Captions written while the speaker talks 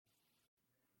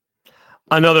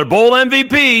Another bowl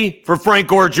MVP for Frank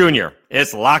Gore Jr.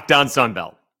 It's Locked On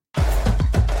Sunbelt.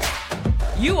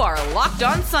 You are Locked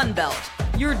On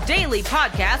Sunbelt, your daily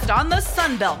podcast on the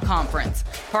Sunbelt Conference,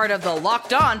 part of the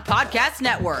Locked On Podcast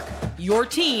Network, your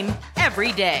team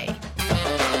every day.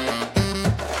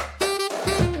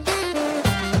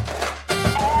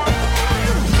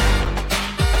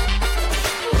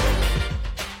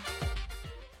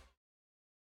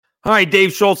 All right,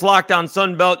 Dave Schultz, Locked On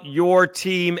Sunbelt, your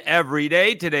team every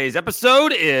day. Today's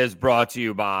episode is brought to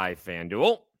you by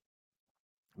FanDuel.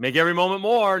 Make every moment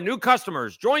more. New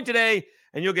customers, join today,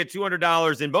 and you'll get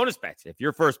 $200 in bonus bets. If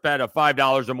your first bet of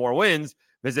 $5 or more wins,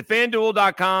 visit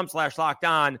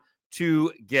FanDuel.com/LockedOn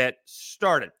to get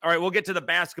started. All right, we'll get to the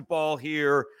basketball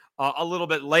here a little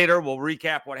bit later. We'll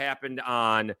recap what happened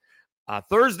on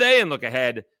Thursday and look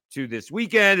ahead to this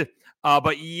weekend.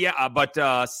 But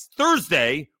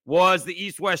Thursday was the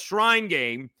East-West Shrine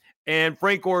game, and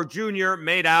Frank Gore Jr.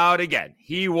 made out again.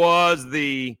 He was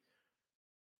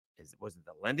was it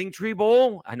the Lending Tree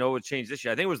Bowl? I know it changed this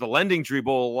year. I think it was the Lending Tree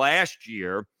Bowl last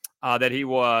year that he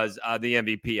was the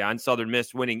MVP on. Southern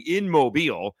Miss winning in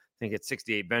Mobile. I think it's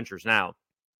 68 Ventures now.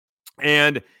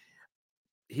 And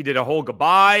he did a whole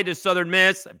goodbye to Southern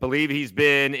Miss. I believe he's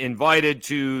been invited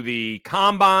to the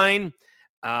Combine,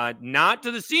 not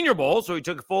to the Senior Bowl, so he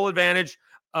took full advantage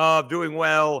of doing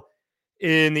well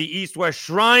in the East-West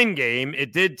Shrine game.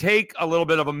 It did take a little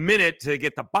bit of a minute to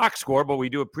get the box score, but we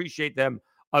do appreciate them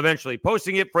eventually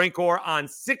posting it. Frank Gore on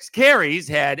 6 carries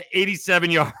had 87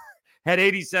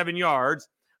 yards.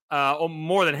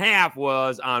 More than half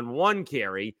was on 1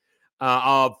 carry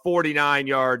of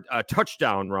 49-yard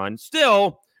touchdown run.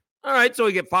 Still, all right, so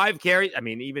we get 5 carries. I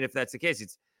mean, even if that's the case,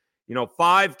 it's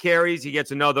 5 carries. He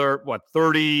gets another,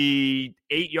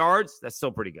 38 yards? That's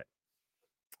still pretty good.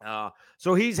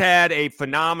 So he's had a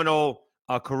phenomenal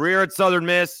career at Southern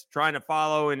Miss, trying to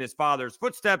follow in his father's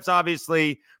footsteps,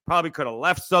 obviously. Probably could have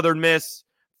left Southern Miss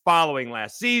following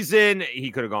last season.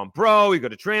 He could have gone pro. He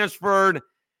could have transferred,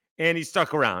 and he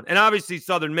stuck around. And obviously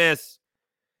Southern Miss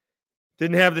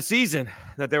didn't have the season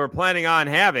that they were planning on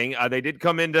having. They did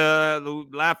come into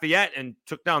Lafayette and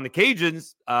took down the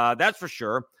Cajuns, that's for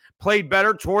sure. Played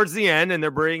better towards the end, and they're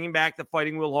bringing back the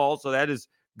Fighting Will Hall, so that is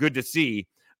good to see.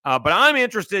 But I'm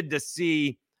interested to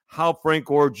see how Frank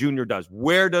Gore Jr. does.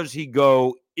 Where does he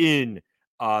go in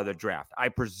the draft? I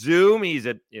presume he's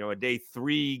a day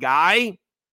 3 guy.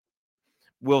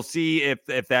 We'll see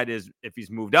if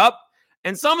he's moved up.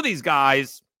 And some of these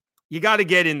guys, you got to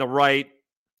get in the right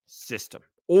system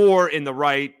or in the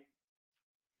right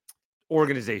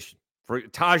organization. For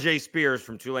Tajay Spears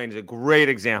from Tulane is a great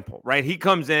example, right? He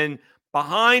comes in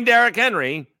behind Derrick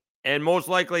Henry, and most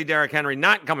likely Derrick Henry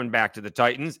not coming back to the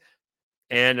Titans.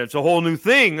 And it's a whole new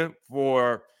thing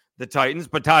for the Titans.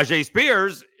 But Tajay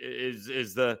Spears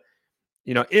is the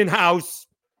in-house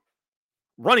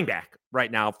running back right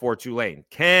now for Tulane.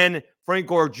 Can Frank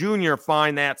Gore Jr.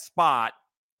 find that spot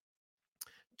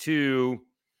to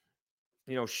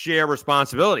share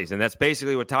responsibilities? And that's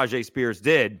basically what Tajay Spears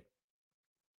did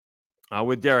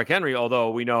with Derrick Henry,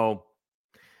 although we know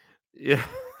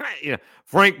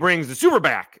Frank brings the super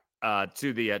back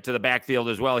to the backfield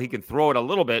as well. He can throw it a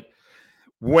little bit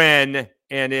when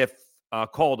and if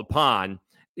called upon.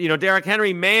 Derrick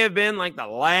Henry may have been like the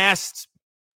last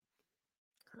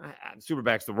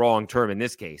superback's the wrong term in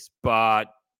this case,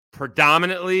 but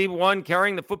predominantly one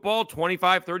carrying the football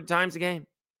 25, 30 times a game.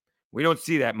 We don't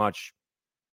see that much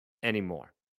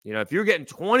anymore. If you're getting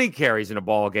 20 carries in a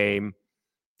ball game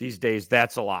these days,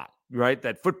 that's a lot, right?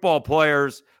 That football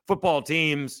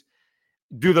teams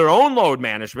do their own load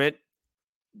management,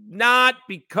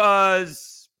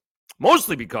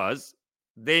 mostly because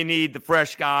they need the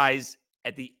fresh guys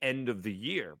at the end of the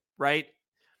year, right?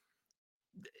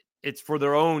 It's for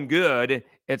their own good.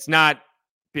 It's not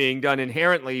being done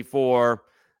inherently for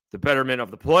the betterment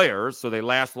of the players, so they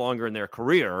last longer in their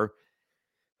career,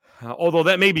 although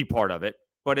that may be part of it.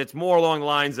 But it's more along the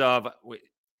lines of,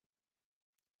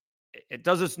 it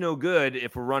does us no good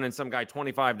if we're running some guy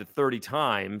 25 to 30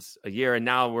 times a year, and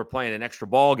now we're playing an extra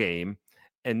ball game,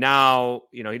 and now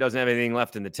he doesn't have anything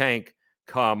left in the tank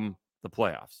come the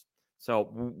playoffs. So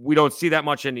we don't see that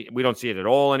much, and we don't see it at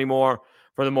all anymore.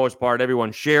 For the most part,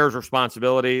 everyone shares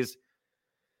responsibilities.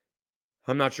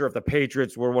 I'm not sure if the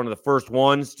Patriots were one of the first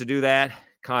ones to do that.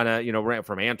 Kind of,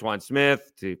 from Antoine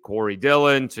Smith to Corey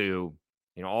Dillon to,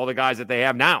 all the guys that they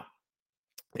have now.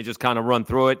 They just kind of run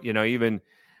through it. Even,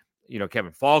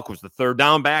 Kevin Falk was the third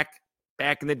down back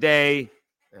in the day.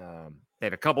 They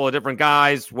had a couple of different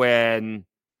guys when,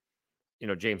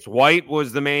 James White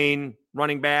was the main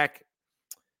running back.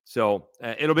 So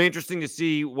it'll be interesting to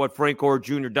see what Frank Gore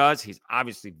Jr. does. He's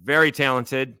obviously very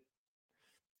talented.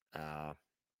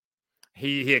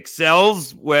 He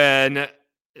excels when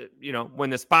when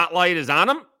the spotlight is on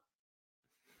him.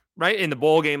 Right in the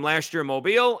bowl game last year in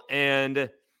Mobile, and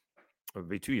it would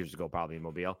be 2 years ago probably in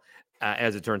Mobile,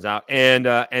 as it turns out, and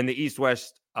the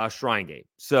East-West Shrine Game.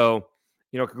 So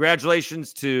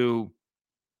congratulations to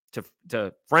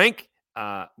Frank.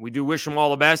 We do wish him all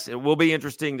the best. It will be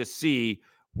interesting to see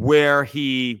where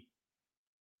he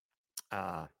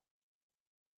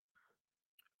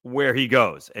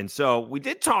goes. And so we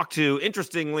did talk to,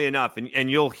 interestingly enough,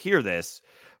 and you'll hear this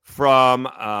from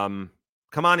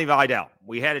Kamani Vidal.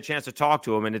 We had a chance to talk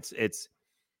to him, and it's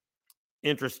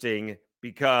interesting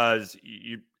because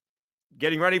you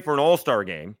getting ready for an all-star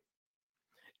game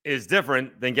is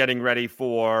different than getting ready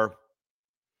for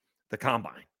the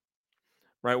combine.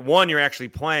 Right? One, you're actually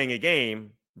playing a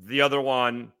game. The other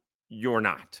one, you're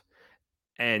not.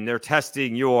 And they're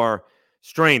testing your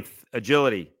strength,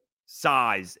 agility,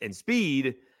 size, and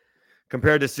speed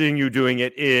compared to seeing you doing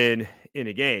it in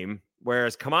a game.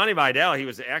 Whereas Kamani Vidal, he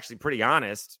was actually pretty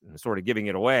honest, sort of giving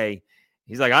it away.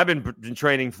 He's like, I've been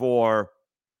training for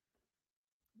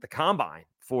the combine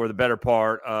for the better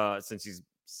part since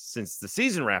the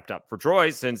season wrapped up for Troy,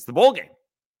 since the bowl game.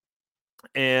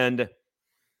 And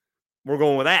we're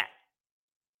going with that.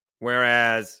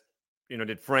 Whereas,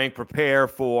 did Frank prepare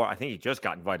for, I think he just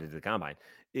got invited to the combine.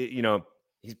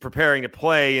 He's preparing to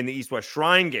play in the East-West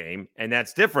Shrine Game, and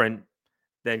that's different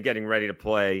than getting ready to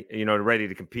play, ready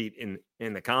to compete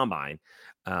in the combine.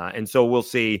 And so we'll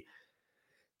see,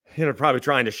 probably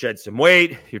trying to shed some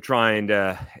weight. You're trying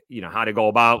to, how to go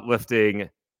about lifting,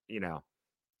 do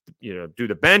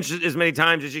the bench as many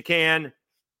times as you can,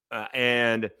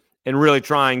 and really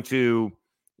trying to,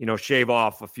 shave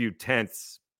off a few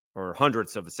tenths or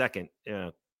hundredths of a second.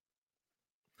 You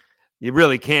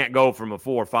really can't go from a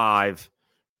 4.5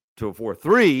 to a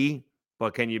 4.3,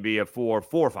 but can you be a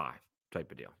 4.45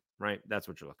 type of deal, right? That's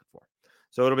what you're looking for.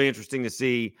 So it'll be interesting to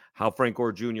see how Frank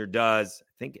Gore Jr. does.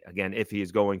 I think, again, if he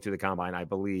is going to the combine, I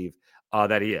believe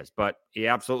that he is. But he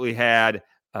absolutely had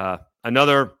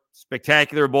another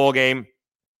spectacular bowl game.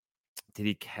 Did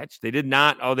he catch? They did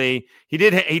not. He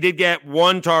did get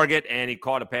one target, and he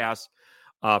caught a pass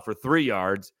for 3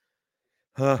 yards.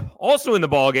 Also in the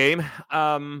ball game,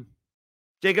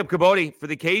 Jacob Caboti for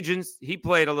the Cajuns. He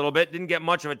played a little bit, didn't get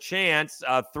much of a chance.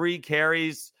 3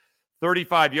 carries,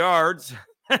 35 yards.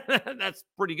 That's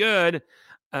pretty good.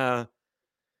 The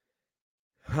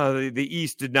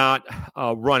East did not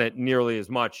run it nearly as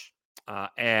much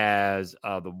as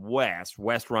the West.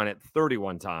 West ran it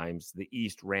 31 times. The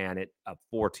East ran it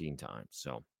 14 times.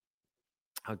 So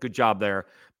a good job there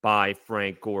by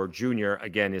Frank Gore Jr.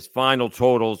 Again, his final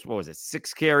totals,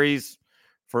 6 carries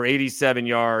for 87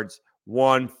 yards,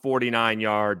 1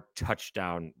 49-yard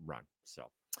touchdown run. So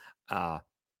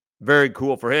very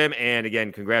cool for him. And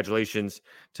again, congratulations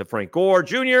to Frank Gore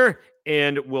Jr.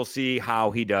 And we'll see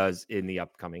how he does in the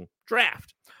upcoming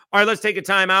draft. All right, let's take a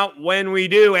timeout. When we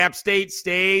do, App State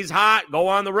stays hot. Go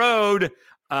on the road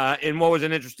in what was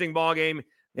an interesting ball game.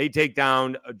 They take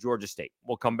down Georgia State.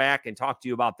 We'll come back and talk to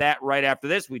you about that right after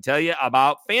this. We tell you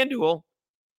about FanDuel.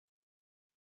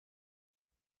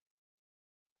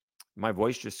 My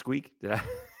voice just squeak?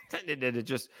 Did it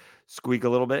just squeak a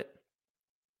little bit?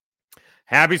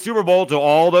 Happy Super Bowl to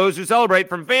all those who celebrate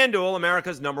from FanDuel,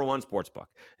 America's #1 sportsbook.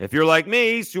 If you're like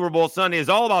me, Super Bowl Sunday is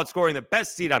all about scoring the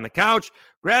best seat on the couch,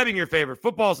 grabbing your favorite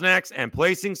football snacks, and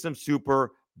placing some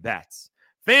super bets.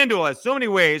 FanDuel has so many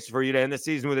ways for you to end the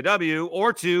season with a W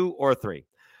or 2 or 3.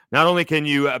 Not only can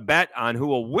you bet on who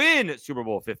will win Super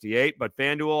Bowl 58, but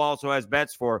FanDuel also has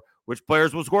bets for which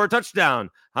players will score a touchdown,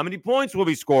 how many points will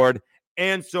be scored,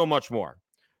 and so much more.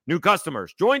 New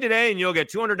customers, join today and you'll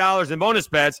get $200 in bonus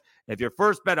bets if your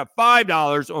first bet of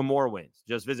 $5 or more wins.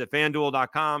 Just visit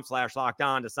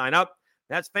FanDuel.com/lockedon to sign up.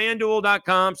 That's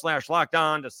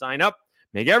FanDuel.com/lockedon to sign up.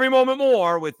 Make every moment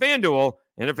more with FanDuel,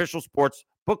 an official sports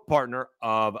book partner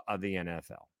of the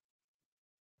NFL.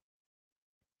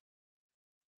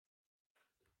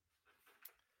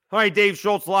 All right, Dave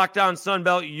Schultz, Locked On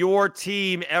Sunbelt, your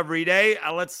team every day.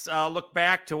 Let's look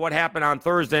back to what happened on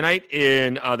Thursday night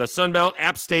in the Sunbelt.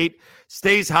 App State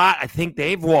stays hot. I think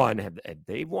they've won.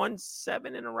 They've won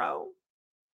 7 in a row.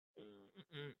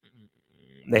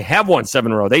 They have won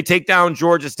 7 in a row. They take down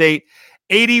Georgia State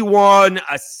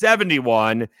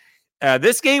 81-71.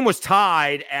 This game was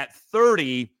tied at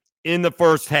 30 in the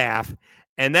first half,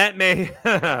 and that may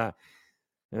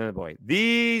oh boy,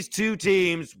 these two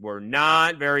teams were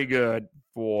not very good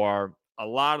for a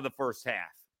lot of the first half.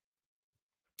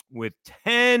 With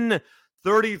 10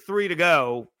 33 to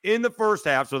go in the first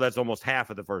half. So that's almost half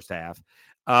of the first half.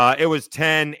 It was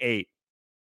 10-8.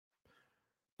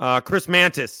 Chris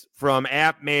Mantis from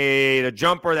App made a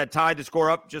jumper that tied the score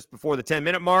up just before the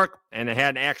 10-minute mark, and it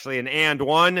had actually an and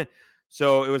one.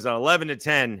 So it was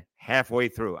 11-10 halfway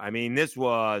through. I mean, this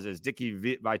was, as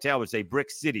Dickie Vitale would say,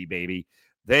 Brick City, baby.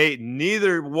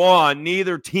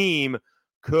 Neither team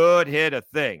could hit a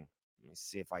thing. Let me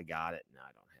see if I got it. No,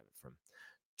 I don't have it from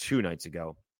 2 nights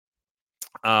ago.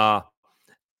 And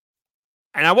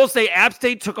I will say App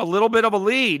State took a little bit of a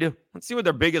lead. Let's see what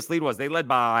their biggest lead was. They led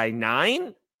by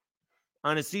 9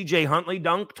 on a CJ Huntley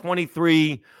dunk,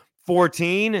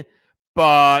 23-14.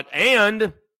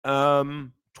 And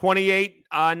 28-19,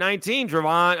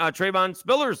 Trayvon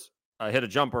Spillers hit a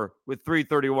jumper with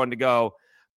 3:31 to go.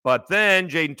 But then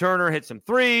Jaden Turner hit some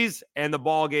threes, and the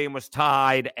ball game was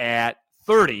tied at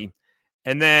 30.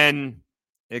 And then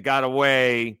it got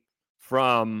away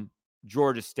from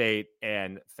Georgia State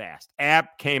and fast.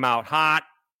 App came out hot.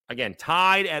 Again,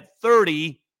 tied at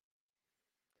 30.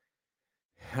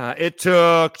 It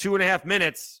took 2.5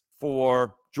 minutes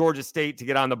for Georgia State to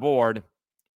get on the board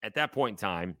at that point in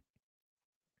time.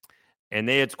 And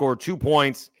they had scored 2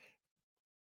 points.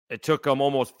 It took them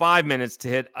almost 5 minutes to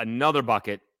hit another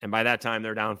bucket. And by that time,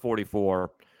 they're down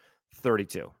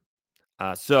 44-32.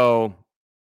 So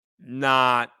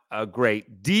not a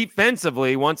great.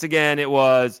 Defensively, once again, it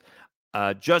was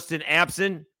Justin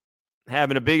Abson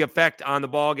having a big effect on the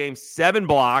ball game. 7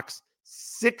 blocks,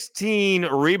 16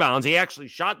 rebounds. He actually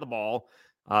shot the ball.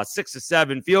 6 of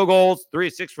 7 field goals, 3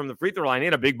 of 6 from the free throw line. He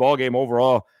had a big ball game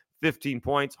overall, 15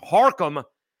 points. Harkham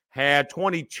had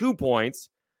 22 points.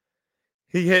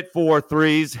 He hit 4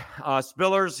 threes.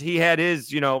 Spillers, he had his,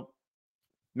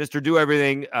 Mr. Do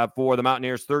Everything for the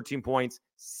Mountaineers, 13 points,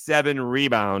 7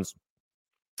 rebounds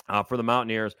for the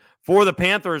Mountaineers. For the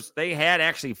Panthers, they had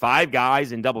actually 5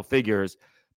 guys in double figures,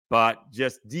 but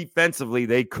just defensively,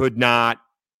 they could not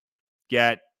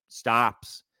get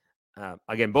stops.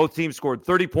 Again, both teams scored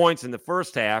 30 points in the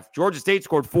first half. Georgia State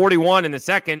scored 41 in the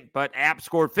second, but App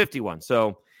scored 51.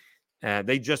 So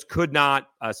they just could not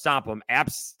stop them.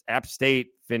 App State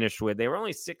finished with, they were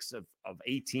only 6 of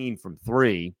 18 from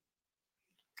 3.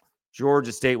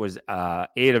 Georgia State was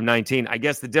 8 of 19. I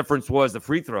guess the difference was the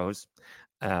free throws.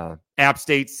 App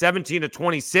State 17 of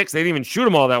 26. They didn't even shoot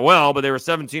them all that well, but they were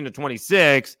 17 of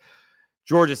 26.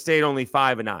 Georgia State only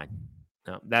 5 of 9.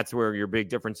 That's where your big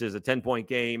difference is, a 10-point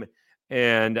game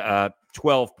and a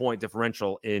 12-point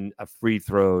differential in free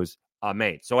throws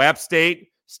made. So App State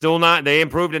still not, they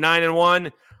improved to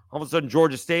 9-1. All of a sudden,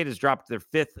 Georgia State has dropped their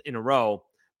 5th in a row.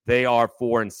 They are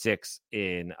 4-6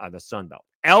 in the Sun Belt.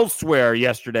 Elsewhere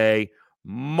yesterday,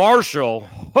 Marshall,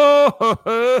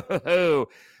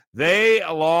 they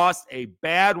lost a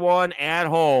bad one at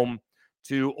home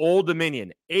to Old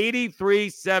Dominion,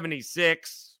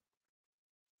 83-76.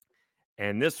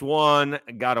 And this one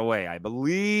got away. I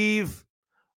believe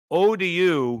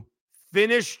ODU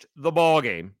finished the ball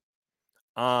game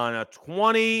on a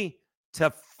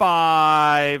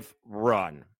 20-5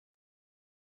 run.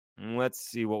 Let's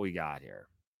see what we got here.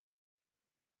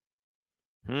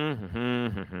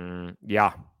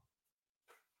 Yeah.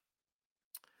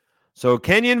 So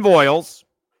Kevon Voiles,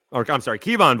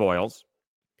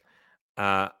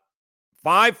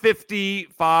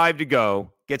 5:55 to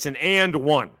go, gets an and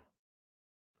one,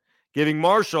 giving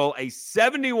Marshall a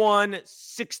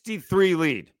 71-63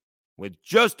 lead with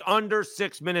just under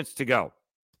 6 minutes to go.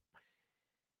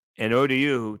 And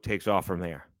ODU takes off from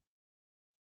there.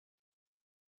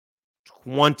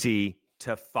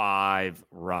 20-5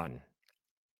 run.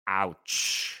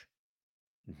 Ouch.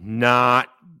 Not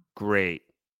great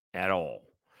at all.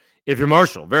 If you're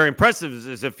Marshall, very impressive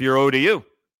as if you're ODU,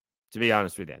 to be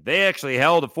honest with you. They actually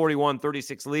held a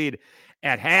 41-36 lead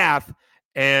at half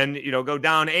and, go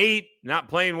down 8, not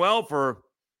playing well for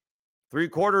 3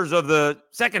 quarters of the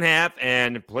second half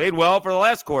and played well for the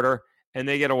last quarter, and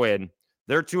they get a win.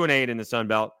 They're 2-8 in the Sun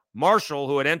Belt. Marshall,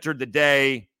 who had entered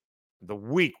the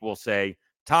week, we'll say,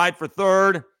 tied for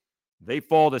 3rd, they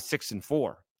fall to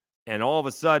 6-4. And all of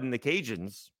a sudden, the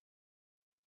Cajuns,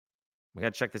 we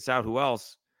got to check this out. Who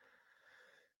else?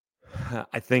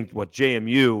 I think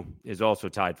JMU is also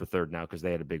tied for 3rd now because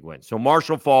they had a big win. So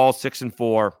Marshall falls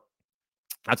 6-4.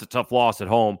 That's a tough loss at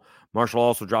home. Marshall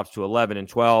also drops to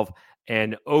 11-12.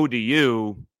 And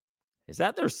ODU, is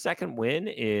that their 2nd win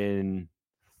in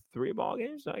 3 ball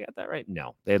games? Did I got that right?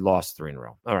 No, they had lost 3 in a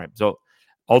row. All right. So,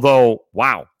 although,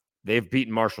 wow, they've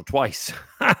beaten Marshall twice.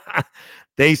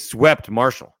 They swept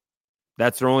Marshall.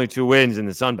 That's their only 2 wins in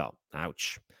the Sun Belt.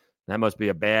 Ouch. That must be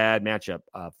a bad matchup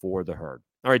for the Herd.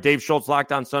 All right, Dave Schultz,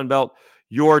 Locked On Sun Belt.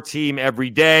 your team every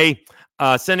day.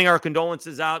 Sending our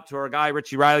condolences out to our guy,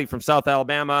 Richie Riley from South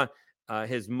Alabama.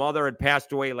 His mother had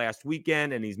passed away last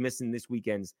weekend, and he's missing this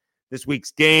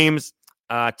week's games.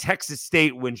 Texas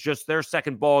State wins just their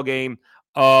second ball game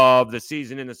of the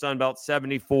season in the Sun Belt,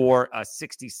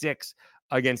 74-66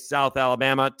 against South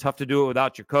Alabama. Tough to do it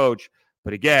without your coach.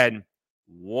 But again,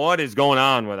 what is going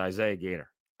on with Isaiah Gator?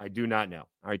 I do not know.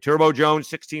 All right, Turbo Jones,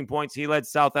 16 points. He led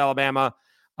South Alabama.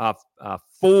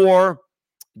 4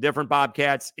 different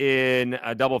Bobcats in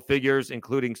double figures,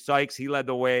 including Sykes. He led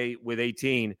the way with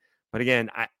 18. But again,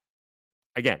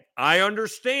 I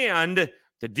understand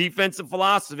the defensive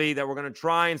philosophy that we're going to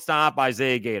try and stop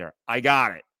Isaiah Gator. I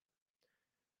got it.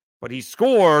 But he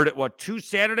scored, 2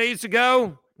 Saturdays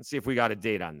ago? Let's see if we got a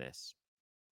date on this.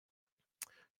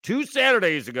 2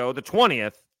 Saturdays ago, the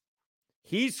 20th,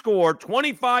 he scored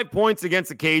 25 points against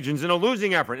the Cajuns in a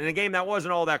losing effort in a game that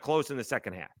wasn't all that close in the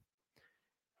second half.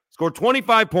 Scored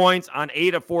 25 points on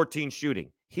 8 of 14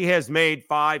 shooting. He has made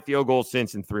 5 field goals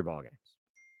since in 3 ball games.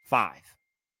 5.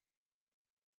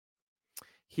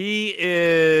 He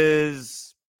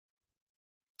is,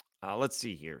 let's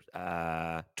see here,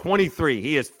 23.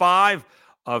 He is 5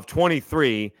 of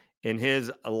 23 in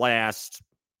his last,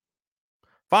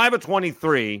 5 of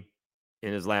 23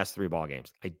 in his last 3 ball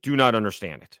games. I do not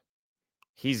understand it.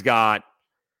 He's got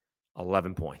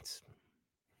 11 points.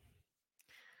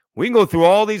 We can go through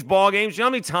all these ball games. You know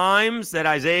how many times that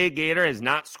Isaiah Gator has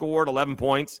not scored 11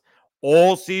 points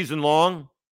all season long?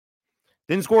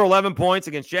 Didn't score 11 points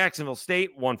against Jacksonville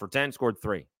State, 1 for 10, scored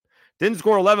 3. Didn't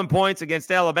score 11 points against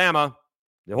Alabama.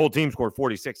 The whole team scored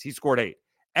 46. He scored 8.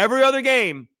 Every other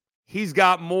game, he's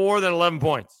got more than 11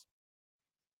 points.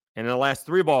 And in the last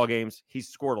 3 ball games, he's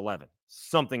scored 11.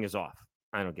 Something is off.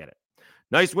 I don't get it.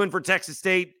 Nice win for Texas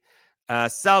State.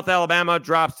 South Alabama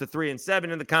drops to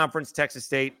 3-7 in the conference. Texas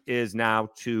State is now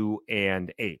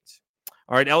 2-8.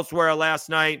 All right, elsewhere last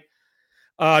night,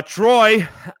 Troy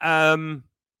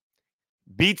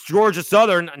beats Georgia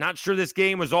Southern. Not sure this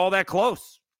game was all that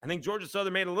close. I think Georgia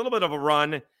Southern made a little bit of a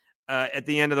run at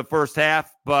the end of the first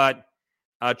half, but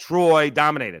Troy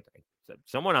dominated.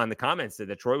 Someone on the comments said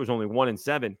that Troy was only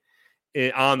 1-7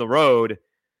 on the road.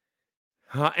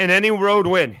 And any road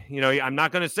win, I'm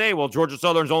not going to say, well, Georgia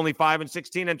Southern's only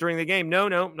 5-16 entering the game. No.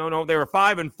 They were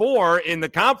 5-4 in the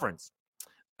conference.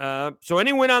 So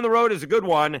any win on the road is a good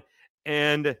one.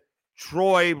 And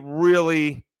Troy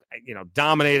really,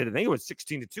 dominated. I think it was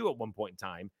 16-2 at one point in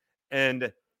time.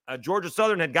 And Georgia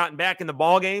Southern had gotten back in the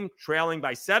ball game, trailing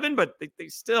by 7, but they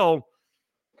still,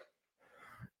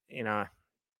 not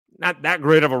that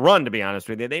great of a run, to be honest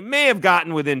with you. They may have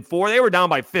gotten within 4. They were down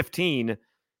by 15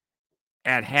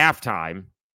 at halftime.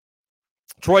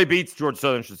 Troy beats Georgia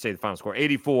Southern, should say the final score,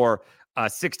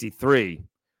 84-63.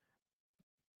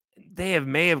 They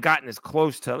may have gotten as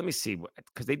close to, let me see,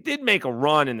 because they did make a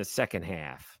run in the second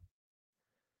half.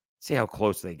 See how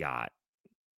close they got.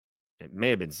 It may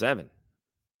have been 7.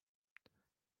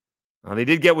 They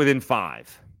did get within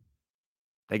 5.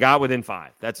 They got within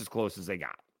 5. That's as close as they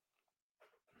got.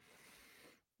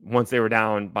 Once they were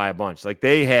down by a bunch. Like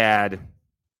they had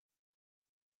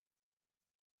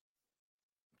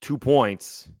 2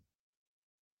 points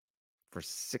for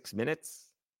 6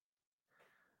 minutes.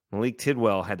 Malik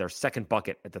Tidwell had their second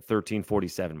bucket at the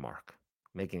 13:47 mark,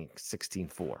 making it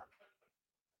 16-4.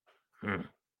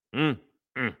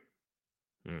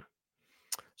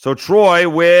 So Troy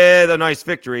with a nice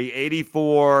victory,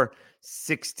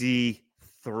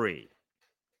 84-63.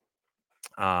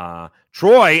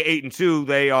 Troy, 8-2.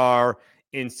 They are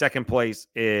in second place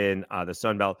in the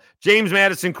Sun Belt. James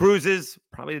Madison cruises.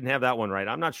 Probably didn't have that one right.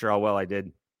 I'm not sure how well I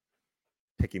did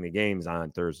picking the games on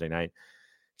Thursday night.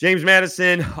 James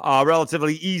Madison,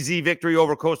 relatively easy victory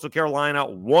over Coastal Carolina,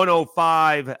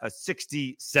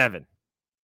 105-67.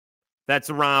 That's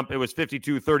a romp. It was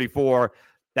 52-34.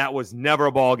 That was never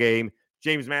a ball game.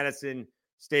 James Madison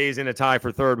stays in a tie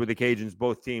for third with the Cajuns.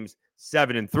 Both teams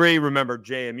 7-3. Remember,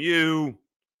 JMU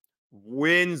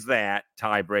wins that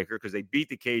tiebreaker because they beat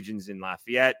the Cajuns in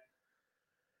Lafayette.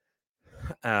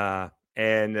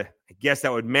 And I guess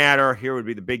that would matter. Here would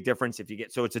be the big difference if you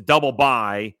get, so it's a double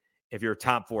bye if you're a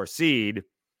top 4 seed.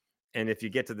 And if you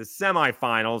get to the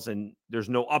semifinals and there's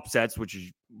no upsets,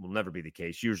 which will never be the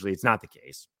case. Usually it's not the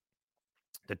case.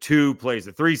 The 2 plays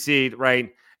the 3 seed,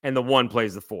 right? And the 1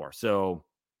 plays the 4. So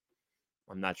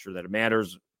I'm not sure that it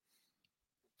matters.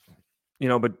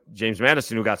 But James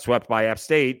Madison, who got swept by App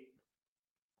State,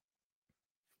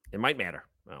 it might matter.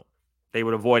 Well, they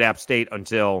would avoid App State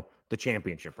until the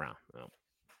championship round. Well,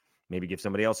 maybe give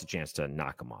somebody else a chance to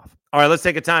knock them off. All right, let's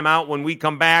take a timeout. When we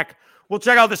come back, we'll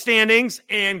check out the standings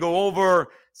and go over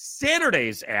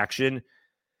Saturday's action.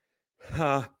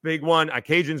 Big one.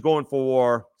 Cajuns going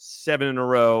for 7 in a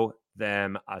row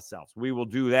themselves. We will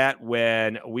do that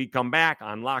when we come back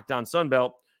on Locked On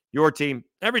Sunbelt, your team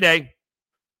every day.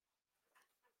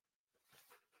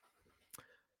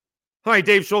 All right,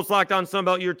 Dave Schultz, Locked On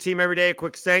Sunbelt, your team every day. A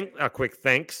quick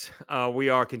thanks. We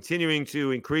are continuing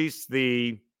to increase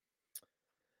the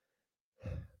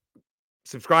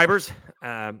subscribers.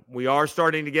 We are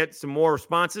starting to get some more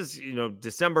responses.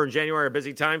 December and January are a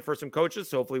busy time for some coaches,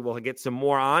 so hopefully we'll get some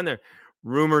more on there.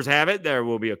 Rumors have it there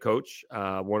will be a coach,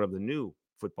 one of the new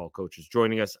football coaches,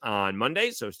 joining us on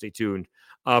Monday, so stay tuned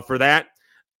for that.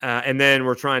 And then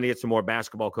we're trying to get some more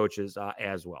basketball coaches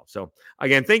as well. So,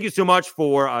 again, thank you so much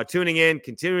for tuning in,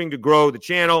 continuing to grow the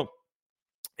channel.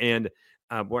 And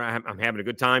I'm having a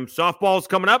good time. Softball's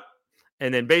coming up,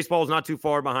 and then baseball's not too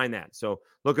far behind that. So,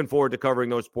 looking forward to covering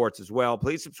those sports as well.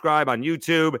 Please subscribe on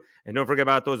YouTube, and don't forget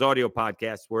about those audio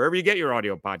podcasts. Wherever you get your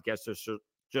audio podcasts,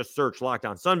 just search Locked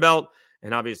On Sunbelt.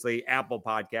 And obviously, Apple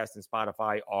Podcasts and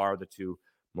Spotify are the two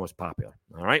most popular.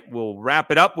 All right, we'll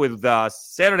wrap it up with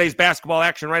Saturday's basketball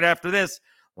action right after this.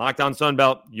 Locked On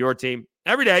Sunbelt, your team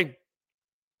every day.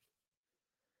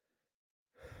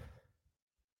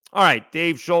 All right,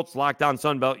 Dave Schultz, Locked On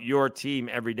Sunbelt, your team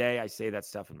every day. I say that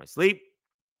stuff in my sleep.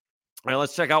 All right,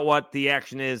 let's check out what the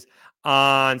action is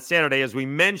on Saturday. As we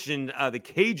mentioned, the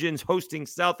Cajuns hosting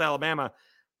South Alabama.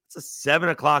 It's a 7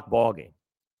 o'clock ball game.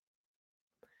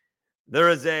 There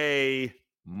is a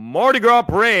Mardi Gras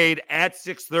parade at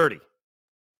 6:30. It's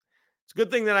a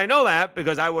good thing that I know that,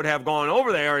 because I would have gone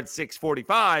over there at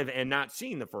 6:45 and not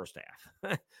seen the first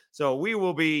half. So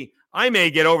I may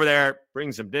get over there,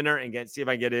 bring some dinner, and see if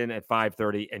I get in at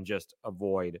 5:30 and just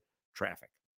avoid traffic.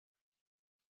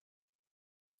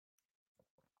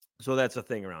 So that's a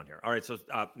thing around here. All right, so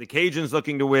the Cajuns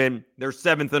looking to win their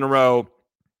 7th in a row.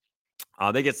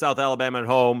 They get South Alabama at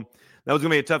home. That was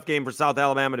going to be a tough game for South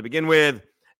Alabama to begin with.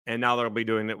 And now they'll be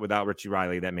doing it without Richie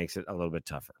Riley. That makes it a little bit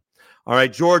tougher. All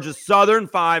right, Georgia Southern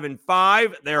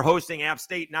 5-5. They're hosting App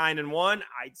State 9-1.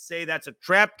 I'd say that's a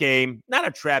trap game. Not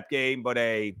a trap game, but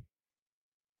a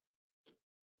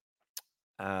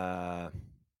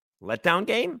letdown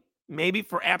game maybe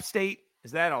for App State.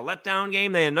 Is that a letdown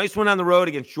game? They had a nice one on the road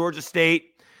against Georgia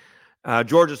State.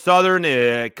 Georgia Southern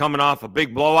coming off a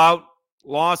big blowout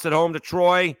loss at home to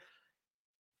Troy.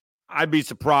 I'd be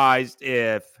surprised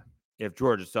if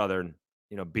Georgia Southern,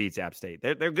 beats App State.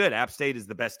 They're good. App State is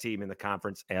the best team in the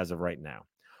conference as of right now.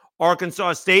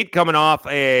 Arkansas State coming off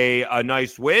a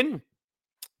nice win.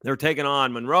 They're taking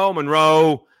on Monroe.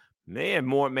 Monroe may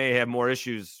have more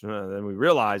issues than we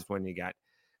realized when you got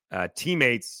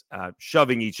teammates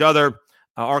shoving each other.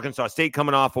 Arkansas State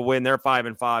coming off a win. They're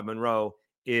 5-5. Monroe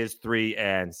is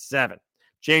 3-7.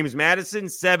 James Madison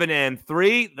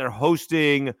 7-3. They're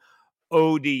hosting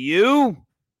ODU. I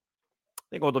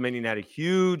think Old Dominion had a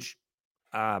huge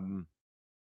crowd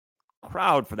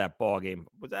for that ball game.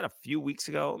 Was that a few weeks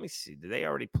ago? Let me see. Did they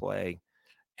already play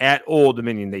at Old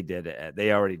Dominion? They did.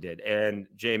 They already did. And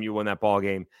JMU won that ball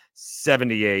game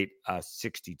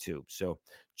 78-62. So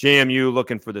JMU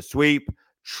looking for the sweep.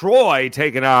 Troy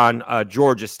taking on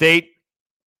Georgia State.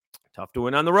 Tough to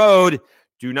win on the road.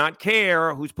 Do not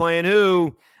care who's playing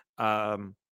who.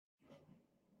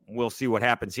 We'll see what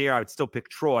happens here. I would still pick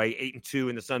Troy 8-2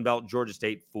 in the Sun Belt. Georgia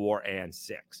State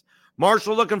 4-6.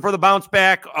 Marshall looking for the bounce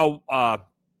back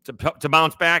to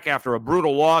bounce back after a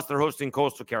brutal loss. They're hosting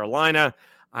Coastal Carolina.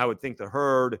 I would think the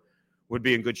Herd would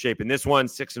be in good shape in this one.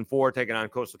 6-4 taking on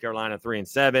Coastal Carolina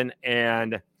 3-7.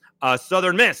 And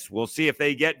Southern Miss. We'll see if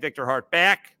they get Victor Hart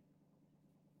back.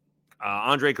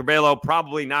 Andre Cabello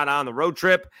probably not on the road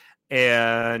trip.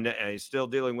 And he's still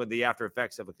dealing with the after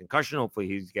effects of a concussion. Hopefully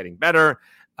he's getting better.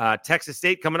 Texas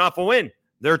State coming off a win.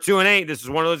 They're 2-8. This is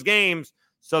one of those games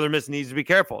Southern Miss needs to be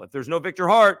careful. If there's no Victor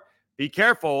Hart, be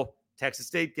careful. Texas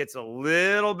State gets a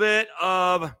little bit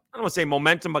of, I don't want to say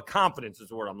momentum, but confidence is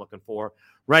the word I'm looking for.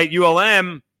 Right?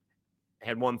 ULM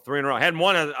had won 3 in a row. Hadn't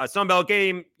won a Sun Belt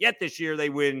game yet this year. They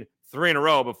win 3 in a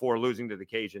row before losing to the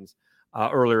Cajuns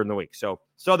earlier in the week. So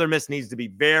Southern Miss needs to be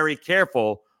very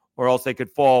careful, or else they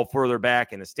could fall further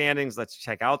back in the standings. Let's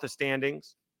check out the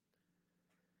standings.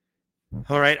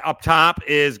 All right, up top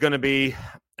is going to be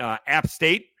App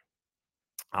State.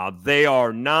 They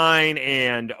are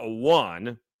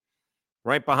 9-1.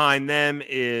 Right behind them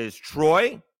is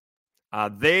Troy.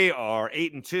 They are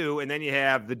 8-2. And then you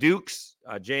have the Dukes,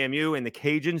 JMU, and the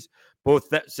Cajuns, both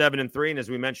 7-3. And as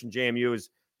we mentioned, JMU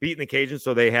is beating the Cajuns,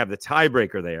 so they have the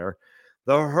tiebreaker there.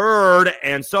 The Herd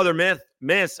and Southern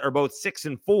Miss are both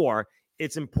 6-4.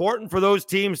 It's important for those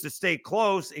teams to stay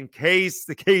close in case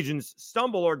the Cajuns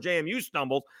stumble or JMU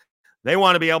stumbles. They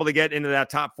want to be able to get into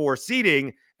that top 4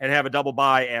 seeding and have a double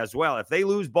bye as well. If they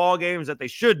lose ball games that they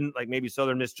shouldn't, like maybe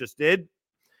Southern Miss just did,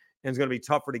 it's going to be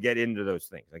tougher to get into those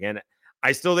things. Again,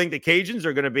 I still think the Cajuns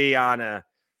are going to be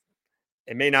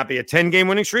it may not be a 10-game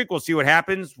winning streak. We'll see what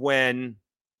happens when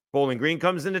Bowling Green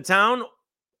comes into town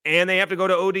and they have to go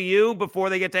to ODU before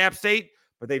they get to App State,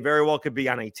 but they very well could be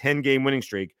on a 10-game winning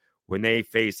streak when they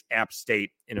face App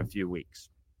State in a few weeks.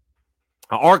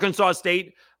 Arkansas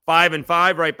State,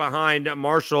 5-5, right behind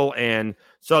Marshall and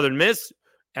Southern Miss.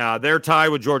 They're tied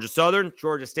with Georgia Southern.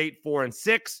 Georgia State,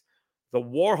 4-6. The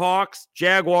Warhawks,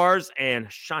 Jaguars, and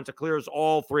Chanticleers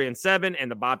all 3-7, and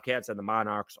the Bobcats and the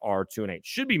Monarchs are 2-8.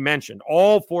 Should be mentioned,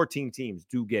 all 14 teams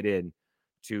do get in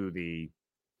to the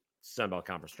Sun Belt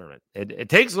Conference tournament. It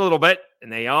takes a little bit,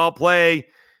 and they all play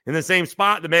in the same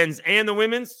spot, the men's and the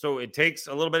women's, so it takes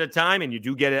a little bit of time, and you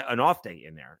do get an off day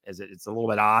in there, as it's a little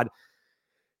bit odd.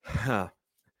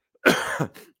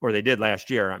 Or they did last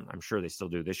year. I'm sure they still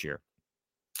do this year.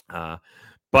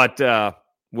 But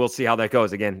we'll see how that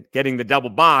goes. Again, getting the double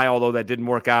bye, although that didn't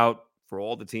work out for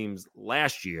all the teams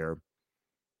last year,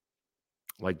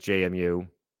 like JMU,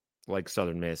 like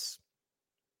Southern Miss.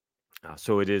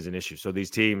 So it is an issue. So these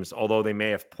teams, although they may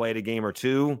have played a game or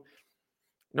two,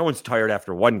 no one's tired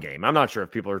after one game. I'm not sure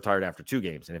if people are tired after two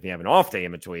games. And if you have an off day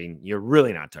in between, you're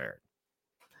really not tired.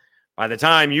 By the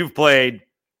time you've played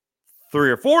 3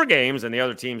 or 4 games and the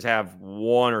other teams have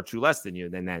 1 or 2 less than you,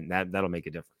 then that'll make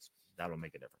a difference. That'll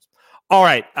make a difference. All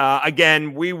right.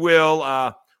 Again, we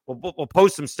will we'll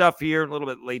post some stuff here a little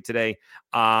bit late today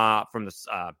from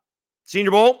the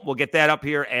Senior Bowl. We'll get that up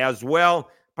here as well.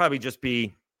 Probably just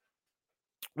be,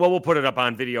 we'll put it up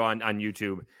on video on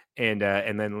YouTube and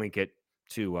then link it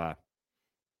to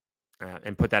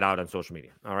and put that out on social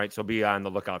media. All right. So be on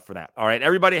the lookout for that. All right.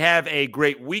 Everybody have a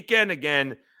great weekend.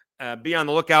 Again, be on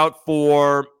the lookout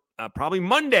for probably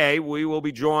Monday. We will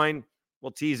be joined.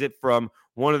 We'll tease it from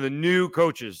one of the new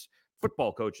coaches,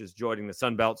 football coaches joining the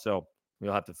Sun Belt. So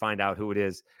we'll have to find out who it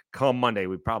is come Monday.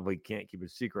 We probably can't keep it a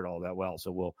secret all that well.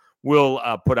 So we'll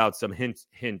put out some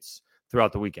hints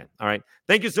throughout the weekend. All right.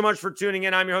 Thank you so much for tuning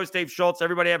in. I'm your host, Dave Schultz.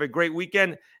 Everybody have a great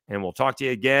weekend, and we'll talk to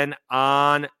you again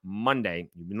on Monday.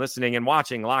 You've been listening and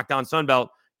watching Locked On Sun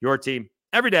Belt, your team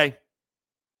every day.